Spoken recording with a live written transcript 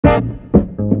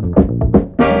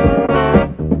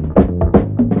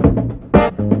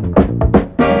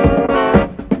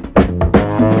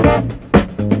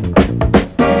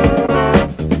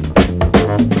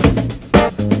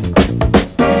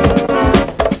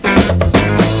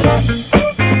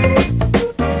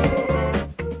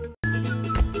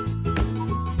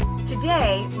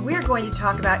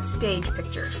about stage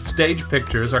pictures. Stage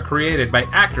pictures are created by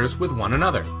actors with one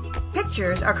another.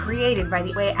 Pictures are created by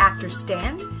the way actors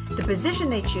stand, the position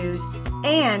they choose,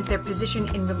 and their position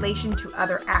in relation to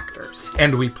other actors.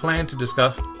 And we plan to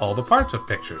discuss all the parts of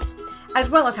pictures. As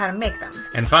well as how to make them.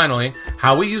 And finally,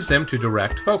 how we use them to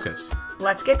direct focus.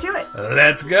 Let's get to it.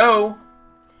 Let's go!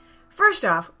 First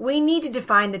off, we need to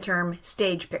define the term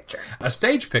stage picture. A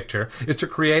stage picture is to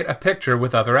create a picture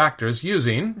with other actors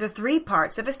using The three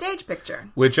parts of a stage picture.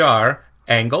 which are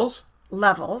angles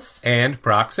Levels. and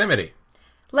proximity.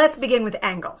 Let's begin with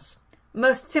angles.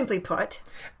 Most simply put,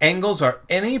 Angles are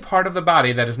any part of the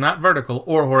body that is not vertical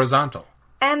or horizontal.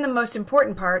 and the most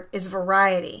important part is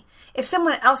variety. If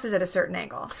someone else is at a certain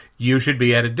angle. You should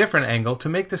be at a different angle to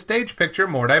make the stage picture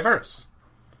more diverse.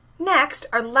 Next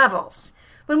are levels.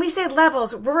 When we say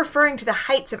levels, we're referring to the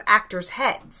heights of actors'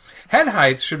 heads. Head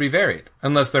heights should be varied,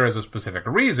 unless there is a specific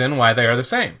reason why they are the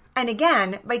same. And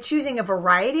again, by choosing a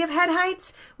variety of head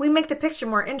heights, we make the picture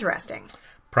more interesting.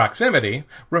 Proximity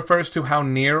refers to how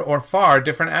near or far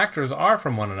different actors are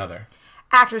from one another.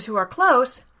 Actors who are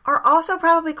close are also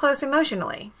probably close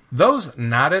emotionally. Those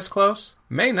not as close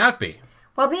may not be.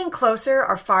 While being closer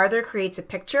or farther creates a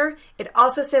picture, it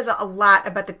also says a lot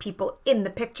about the people in the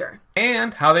picture.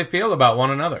 And how they feel about one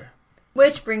another.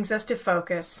 Which brings us to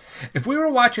focus. If we were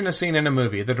watching a scene in a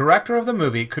movie, the director of the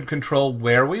movie could control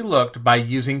where we looked by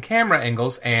using camera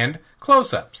angles and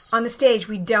close-ups. On the stage,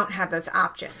 we don't have those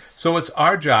options. So it's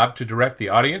our job to direct the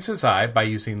audience's eye by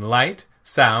using light,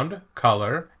 sound,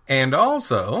 color, and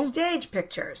also Stage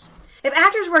pictures. If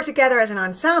actors work together as an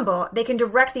ensemble, they can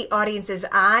direct the audience's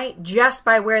eye just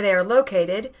by where they are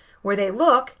located, where they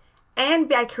look, and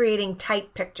by creating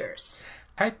tight pictures.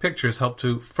 tight pictures help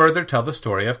to further tell the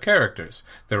story of characters,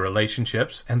 their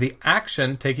relationships, and the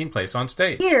action taking place on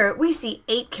stage. Here, we see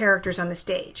 8 characters on the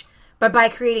stage, but by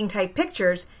creating tight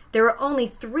pictures, there are only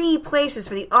 3 places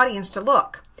for the audience to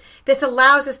look. This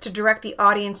allows us to direct the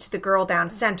audience to the girl down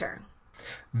center.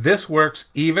 This works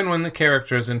even when the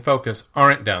characters in focus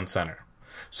aren't down center.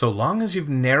 So long as you've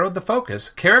narrowed the focus,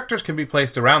 characters can be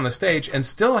placed around the stage and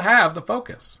still have the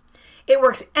focus. It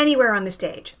works anywhere on the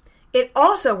stage. It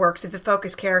also works if the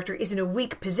focus character is in a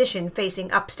weak position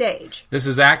facing upstage. This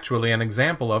is actually an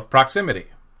example of proximity.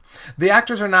 The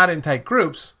actors are not in tight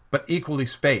groups, but equally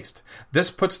spaced. This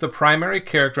puts the primary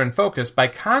character in focus by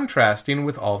contrasting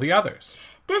with all the others.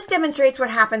 This demonstrates what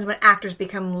happens when actors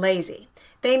become lazy.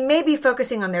 They may be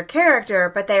focusing on their character,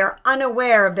 but they are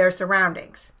unaware of their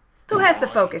surroundings. Who has the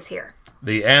focus here?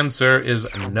 The answer is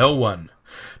no one.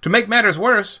 To make matters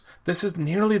worse, this is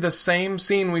nearly the same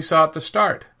scene we saw at the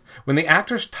start. When the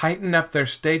actors tighten up their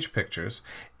stage pictures,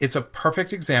 it's a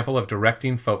perfect example of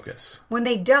directing focus. When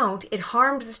they don't, it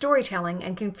harms the storytelling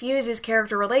and confuses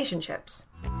character relationships.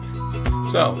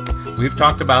 So, we've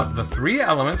talked about the 3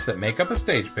 elements that make up a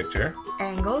stage picture,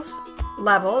 Angles,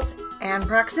 levels, and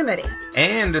proximity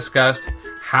and discussed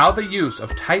how the use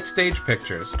of tight stage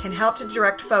pictures can help to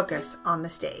direct focus on the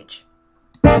stage.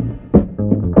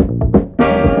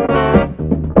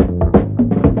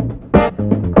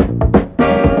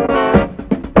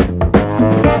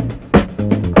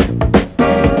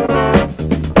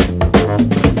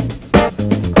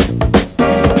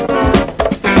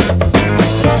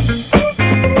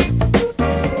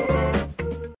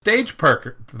 Stage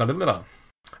perker.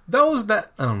 Those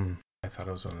that I thought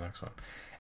it was on the next one.